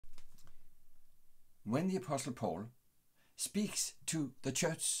when the Apostle Paul speaks to the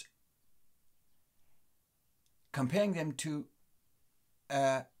church, comparing them to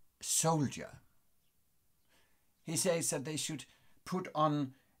a soldier. He says that they should put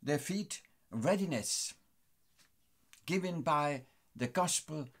on their feet readiness given by the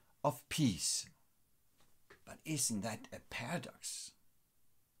gospel of peace. But isn't that a paradox?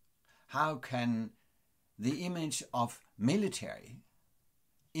 How can the image of military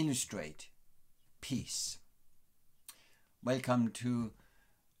illustrate peace? Welcome to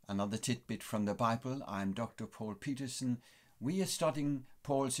another tidbit from the Bible. I'm Dr. Paul Petersen. We are studying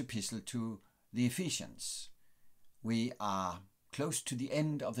Paul's epistle to the Ephesians. We are close to the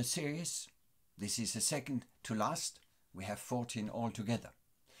end of the series. This is the second to last. We have 14 altogether.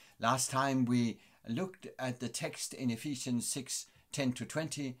 Last time we looked at the text in Ephesians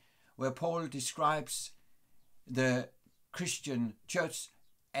 6:10-20, where Paul describes the Christian church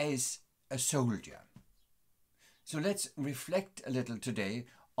as a soldier. So let's reflect a little today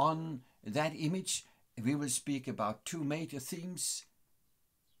on that image. We will speak about two major themes: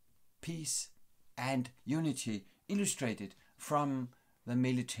 peace and unity, illustrated from the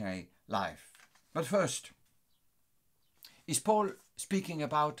military life. But first, is Paul speaking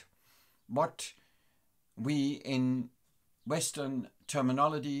about what we in Western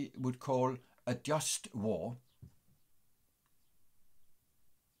terminology would call a just war?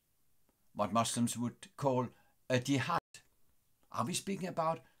 What Muslims would call a jihad? Are we speaking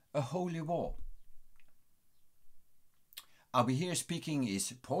about a holy war? Are we here speaking,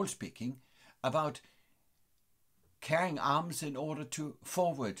 is Paul speaking, about carrying arms in order to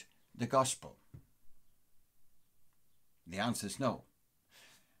forward the gospel? The answer is no.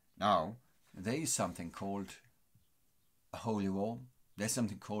 Now, there is something called a holy war. There's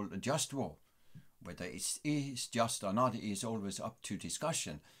something called a just war. Whether it is just or not is always up to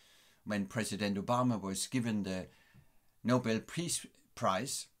discussion. When President Obama was given the Nobel Peace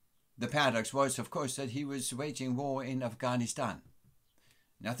Prize, the paradox was, of course, that he was waging war in Afghanistan.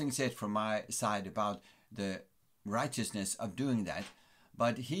 Nothing said from my side about the righteousness of doing that,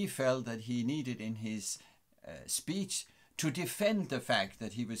 but he felt that he needed in his speech to defend the fact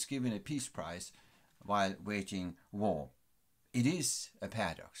that he was given a peace prize while waging war. It is a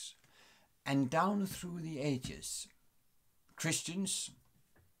paradox. And down through the ages, Christians,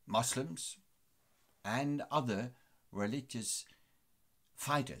 Muslims, and other religious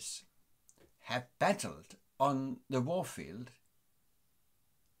fighters have battled on the warfield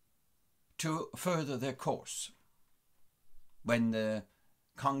to further their cause. When the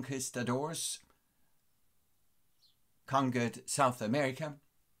conquistadors conquered South America,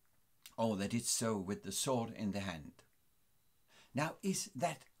 they did so with the sword in the hand. Now, is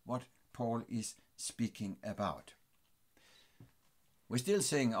that what Paul is speaking about? We're still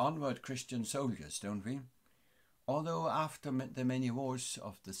saying onward Christian soldiers, don't we? Although after the many wars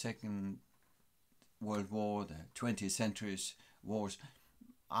of the Second World War, the 20th century's wars,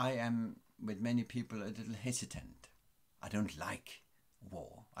 I am, with many people, a little hesitant. I don't like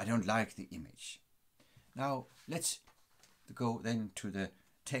war. I don't like the image. Now, let's go then to the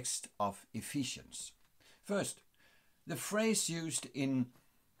text of Ephesians. First, the phrase used in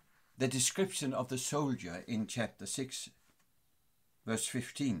the description of the soldier in chapter 6, verse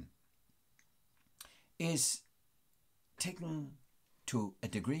 15, is taken to a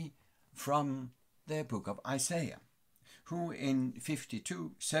degree from the book of Isaiah, who in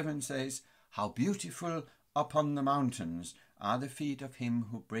 52:7 says, "How beautiful upon the mountains are the feet of him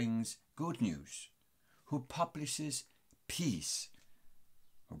who brings good news, who publishes peace,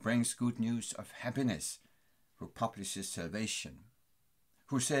 who brings good news of happiness, who publishes salvation,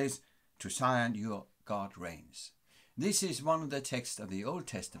 who says, to Zion your God reigns." This is one of the texts of the Old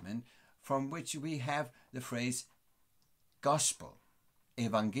Testament from which we have the phrase gospel,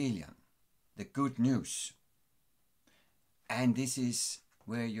 evangelion, the good news. And this is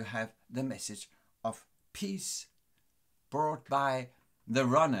where you have the message of peace brought by the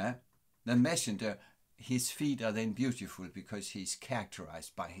runner, the messenger. His feet are then beautiful because he's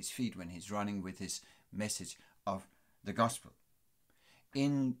characterized by his feet when he's running with his message of the gospel.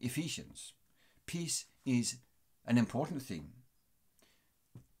 In Ephesians, peace is an important theme.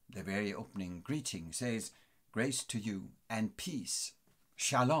 The very opening greeting says, "Grace to you and peace,"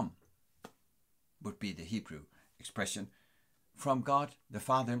 shalom would be the Hebrew expression, "from God the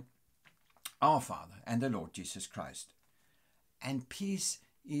Father, our Father, and the Lord Jesus Christ." And peace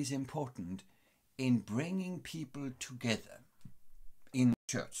is important in bringing people together in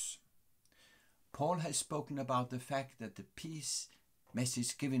church. Paul has spoken about the fact that the peace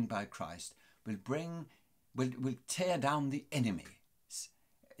message given by Christ will tear down the enemies,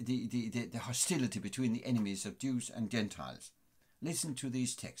 the hostility between the enemies of Jews and Gentiles. Listen to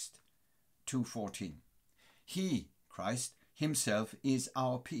these texts, 2:14. He, Christ, himself is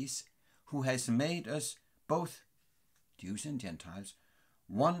our peace, who has made us both, Jews and Gentiles,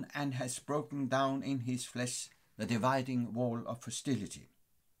 one, and has broken down in his flesh the dividing wall of hostility.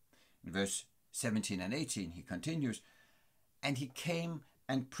 In verse 17 and 18 he continues, and he came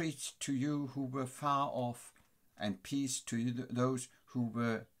and preached to you who were far off, and peace to you, those who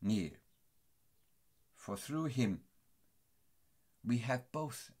were near. For through him we have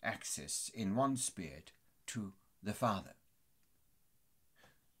both access in one Spirit to the Father.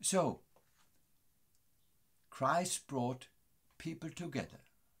 So, Christ brought people together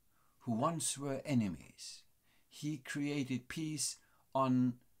who once were enemies. He created peace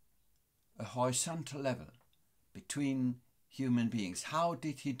on a horizontal level between human beings. How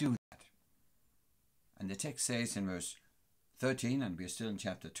did he do that? And the text says in verse 13, and we're still in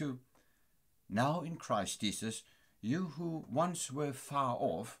chapter 2, now in Christ Jesus, you who once were far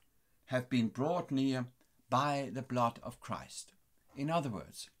off have been brought near by the blood of Christ. In other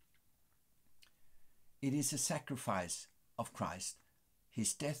words, it is a sacrifice of Christ,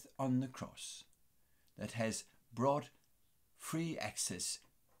 his death on the cross, that has brought free access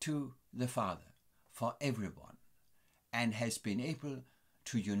to the Father for everyone, and has been able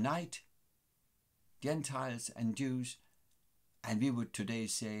to unite Gentiles and Jews, and we would today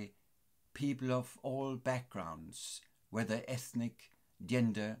say people of all backgrounds, whether ethnic,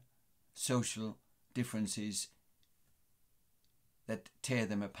 gender, social differences that tear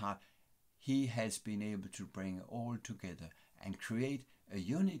them apart. He has been able to bring all together and create a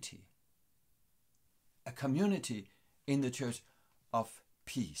unity, a community in the church of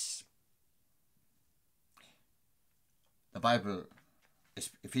peace. The Bible,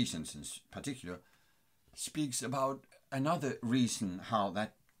 Ephesians in particular, speaks about another reason how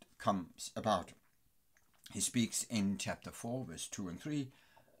that comes about. He speaks in chapter 4, verse 2 and 3,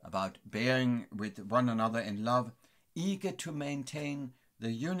 about bearing with one another in love, eager to maintain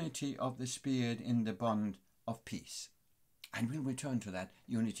the unity of the Spirit in the bond of peace. And we'll return to that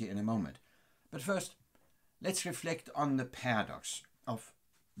unity in a moment. But first, let's reflect on the paradox of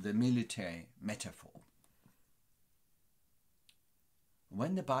the military metaphor.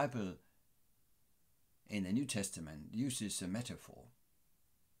 When the Bible in the New Testament uses a metaphor,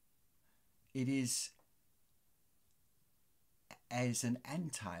 it is as an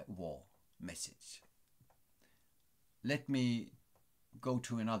anti-war message. Let me go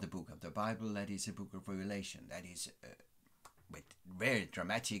to another book of the Bible, that is a book of Revelation, that is with very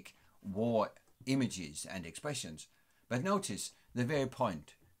dramatic war images and expressions. But notice the very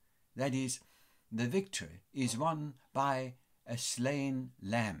point, that is, the victory is won by a slain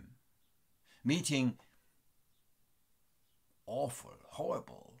lamb, meeting awful,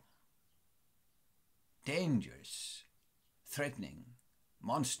 horrible, dangerous, threatening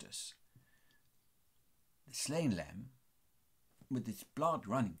monsters. The slain lamb, with its blood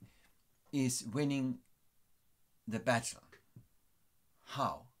running, is winning the battle.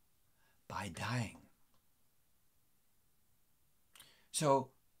 How? By dying. So,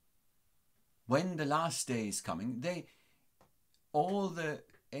 when the last day is coming, all the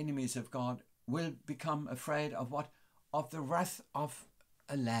enemies of God will become afraid of what? Of the wrath of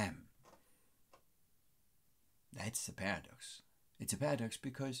a lamb. That's the paradox. It's a paradox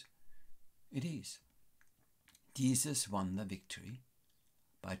because it is. Jesus won the victory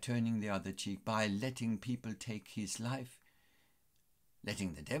by turning the other cheek, by letting people take his life,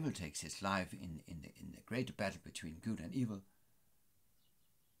 letting the devil take his life in the greater battle between good and evil,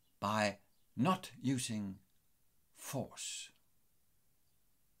 by not using force.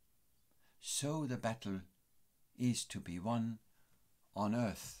 So the battle is to be won on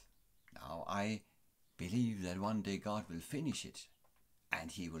earth. Now I believe that one day God will finish it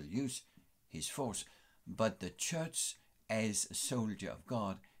and he will use his force, but the church as a soldier of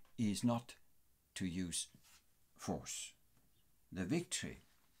God is not to use force. The victory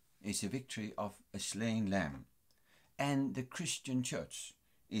is a victory of a slain lamb, and the Christian church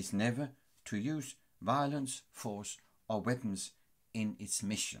is never to use violence, force or weapons in its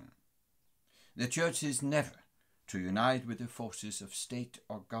mission. The church is never to unite with the forces of state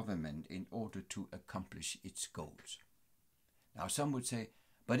or government in order to accomplish its goals. Now some would say,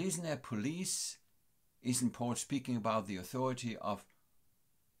 but isn't there police? Isn't Paul speaking about the authority of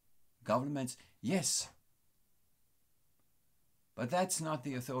governments? Yes, but that's not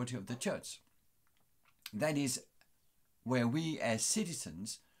the authority of the church. That is where we as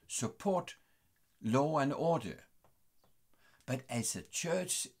citizens support law and order. But as a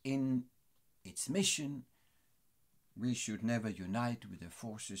church in its mission, we should never unite with the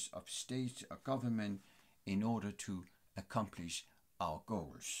forces of state or government in order to accomplish our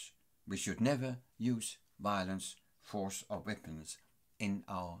goals. We should never use violence, force or weapons in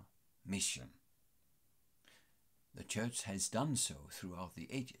our mission. The Church has done so throughout the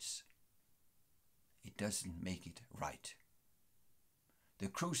ages. It doesn't make it right. The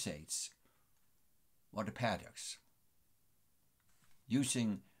Crusades, what a paradox.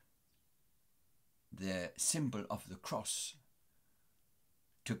 Using the symbol of the cross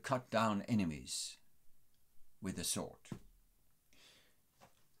to cut down enemies with the sword.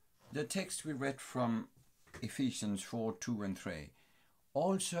 The text we read from Ephesians 4:2 and 3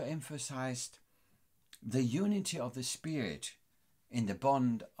 also emphasized the unity of the Spirit in the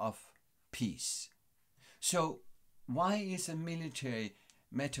bond of peace. So why is a military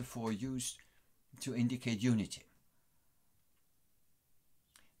metaphor used to indicate unity?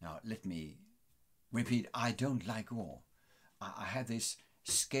 Now let me repeat, I don't like war. I have this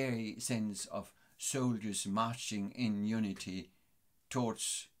scary sense of soldiers marching in unity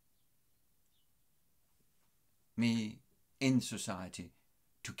towards me in society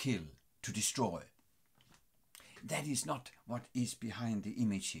to kill, to destroy. That is not what is behind the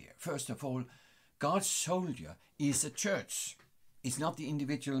image here. First of all, God's soldier is the church. It's not the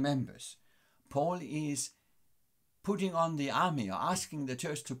individual members. Paul is putting on the army, or asking the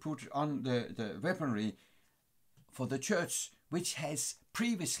church to put on the weaponry for the church, which has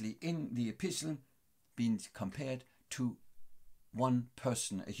previously in the epistle been compared to one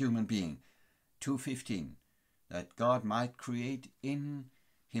person, a human being. 2:15, that God might create in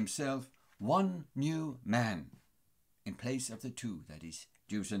himself one new man in place of the two, that is,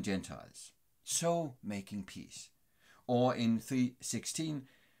 Jews and Gentiles, so making peace. Or in 3:16,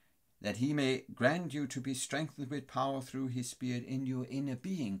 that he may grant you to be strengthened with power through his Spirit in your inner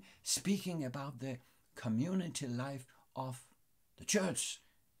being, speaking about the community life of the church.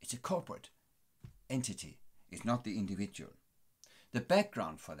 It's a corporate entity. It's not the individual. The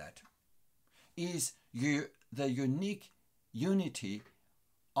background for that is the unique unity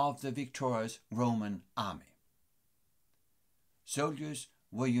of the victorious Roman army. Soldiers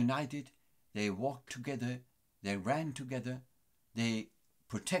were united, they walked together, they ran together, they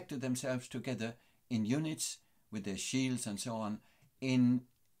protected themselves together in units with their shields and so on, in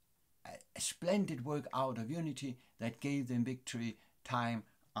a splendid work out of unity that gave them victory time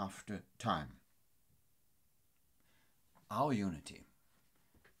after time. Our unity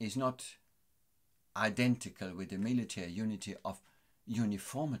is not identical with the military unity of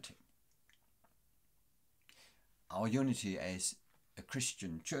uniformity. Our unity as a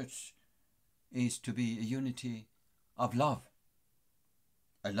Christian church is to be a unity of love.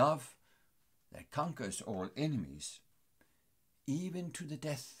 A love that conquers all enemies, even to the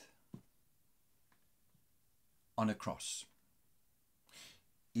death on a cross.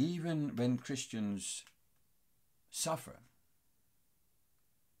 Even when Christians suffer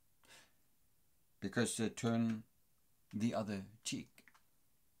because they turn the other cheek.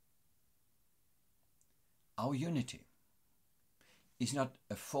 Our unity is not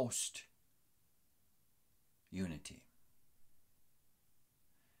a forced unity.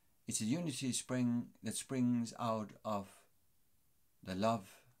 It's a unity that springs out of the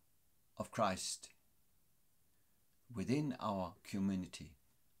love of Christ within our community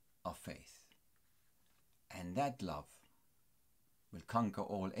of faith. And that love will conquer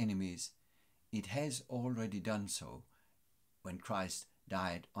all enemies. It has already done so when Christ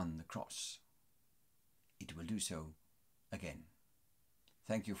died on the cross. It will do so again.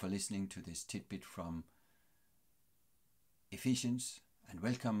 Thank you for listening to this tidbit from Ephesians, and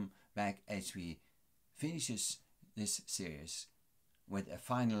welcome back as we finish this series with a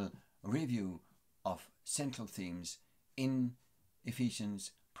final review of central themes in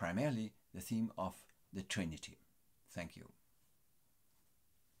Ephesians, primarily the theme of the Trinity. Thank you.